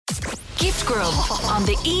Gift Grub on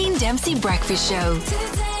the Ian Dempsey Breakfast Show.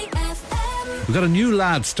 We've got a new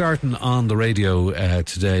lad starting on the radio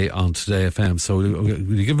today on Today FM, so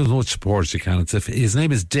we give him as much support as you can. His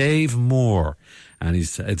name is Dave Moore, and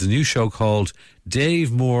it's a new show called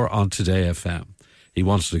Dave Moore on Today FM. He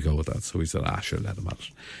wanted to go with that, so he said, sure, let him out.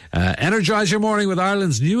 Energise your morning with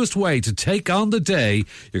Ireland's newest way to take on the day.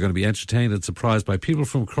 You're going to be entertained and surprised by people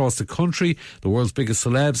from across the country, the world's biggest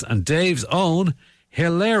celebs, and Dave's own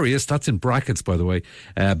hilarious, that's in brackets by the way,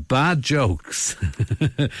 bad jokes.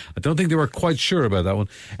 I don't think they were quite sure about that one.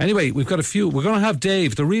 Anyway, we've got a few. We're going to have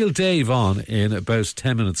Dave, the real Dave, on in about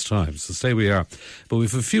 10 minutes time, so stay where you are. But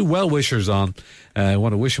we've a few well-wishers on. I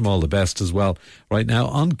want to wish him all the best as well right now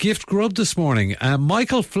on Gift Grub this morning.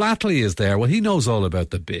 Michael Flately is there. Well, he knows all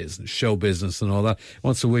about the biz and show business and all that. He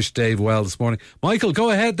wants to wish Dave well this morning. Michael, go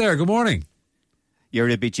ahead there. Good morning. You're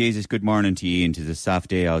a bit Jesus. Good morning to you. It's a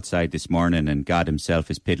soft day outside this morning, and God himself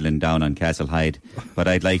is piddling down on Castle Hyde. But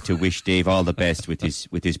I'd like to wish Dave all the best with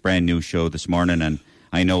his brand new show this morning. And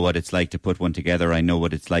I know what it's like to put one together. I know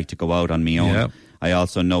what it's like to go out on me own. Yep. I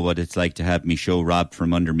also know what it's like to have me show robbed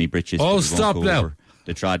from under me britches. Oh, stop now!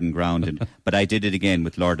 The trodden ground. But I did it again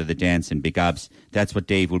with Lord of the Dance and Big Abs. That's what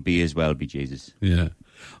Dave will be as well. Be Jesus. Yeah.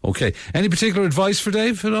 Okay. Any particular advice for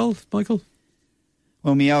Dave at all, Michael?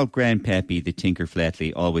 Well, me old grandpappy, the Tinker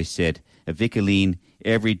Flately, always said, a Vicaline,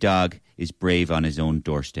 every dog is brave on his own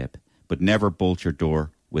doorstep, but never bolt your door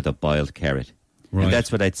with a boiled carrot. Right. And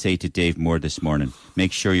that's what I'd say to Dave Moore this morning.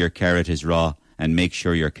 Make sure your carrot is raw and make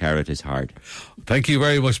sure your carrot is hard. Thank you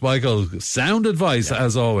very much, Michael. Sound advice,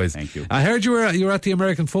 as always. Thank you. I heard you were at the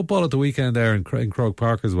American football at the weekend there in Croke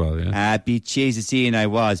Park as well, yeah? Be Jesus, Ian, I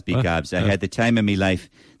was, Big Gabs. I had the time of my life.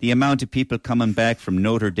 The amount of people coming back from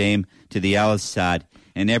Notre Dame to the Owl's Sod,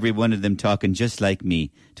 and every one of them talking just like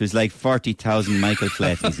me. It was like 40,000 Michael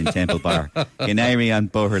Flatleys in Temple Bar. Canary on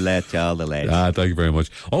Boherlet to all the lads. Thank you very much.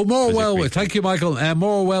 Oh, thank you, Michael.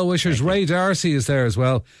 More well-wishers. Ray Darcy is there as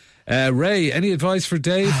well. Ray, any advice for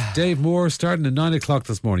Dave? Dave Moore, starting at 9 o'clock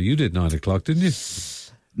this morning. You did 9 o'clock, didn't you?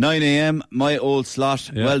 9 a.m, my old slot.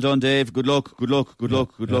 Yeah. Well done, Dave. Good luck.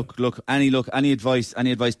 Any advice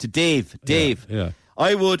to Dave? Dave,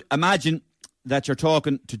 I would imagine that you're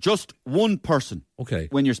talking to just one person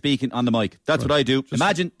when you're speaking on the mic. That's what I do.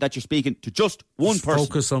 Imagine that you're speaking to just one person.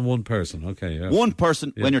 Focus on one person. Okay, yeah. One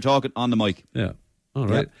person when you're talking on the mic. Yeah. All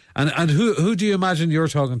right. Yeah. And who do you imagine you're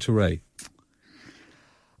talking to, Ray?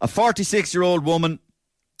 A 46-year-old woman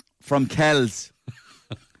from Kells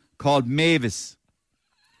called Mavis,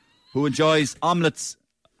 who enjoys omelettes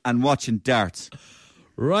and watching darts.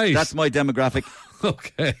 Right. That's my demographic.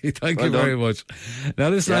 Okay, thank you very much. Now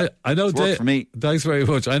listen, I know Dave. For me. Thanks very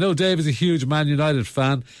much. I know Dave is a huge Man United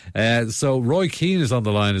fan, so Roy Keane is on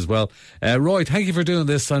the line as well. Roy, thank you for doing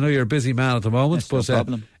this. I know you're a busy man at the moment, but no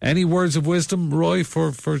problem. Any words of wisdom, Roy,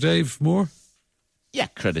 for Dave Moore? Yeah,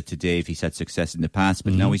 credit to Dave. He's had success in the past,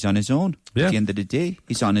 but now he's on his own. Yeah. At the end of the day,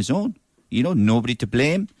 he's on his own. Nobody to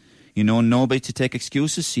blame. Nobody to take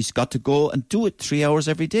excuses. He's got to go and do it 3 hours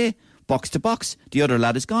every day, box to box. The other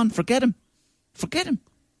lad is gone. Forget him.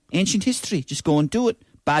 Ancient history. Just go and do it.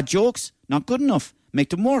 Bad jokes, not good enough.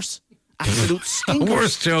 Make them worse. Absolute stinkers.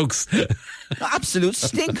 Worse jokes. Absolute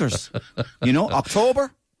stinkers.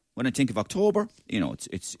 October. When I think of October,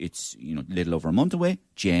 it's a little over a month away.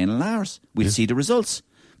 Jane and Lars. We'll see the results.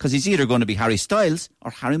 Because he's either going to be Harry Styles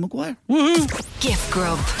or Harry Maguire. Woohoo! Gift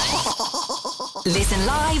Grub. Listen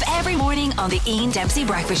live every morning on the Ian Dempsey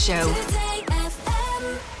Breakfast Show.